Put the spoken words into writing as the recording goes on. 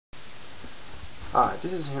Hi,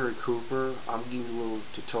 this is Henry Cooper. I'm giving you a little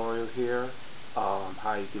tutorial here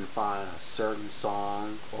how you can find a certain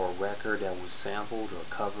song or record that was sampled or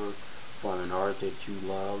covered from an artist that you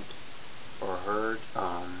loved or heard.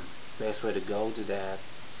 Best way to go to that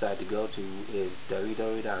site to go to is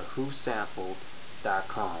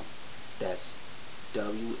www.whosampled.com. That's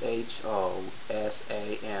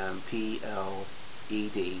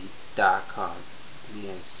WHOSAMPLED.com.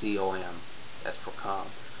 And COM. That's for com.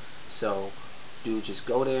 So, dude, just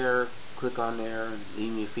go there, click on there, and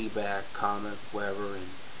leave me feedback, comment, whatever, and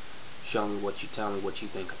tell me what you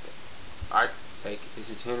think of it. Alright, take it. This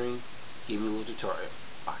is Henry. Give me a little tutorial.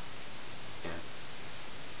 Bye. And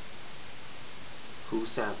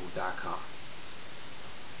WhoSampled.com.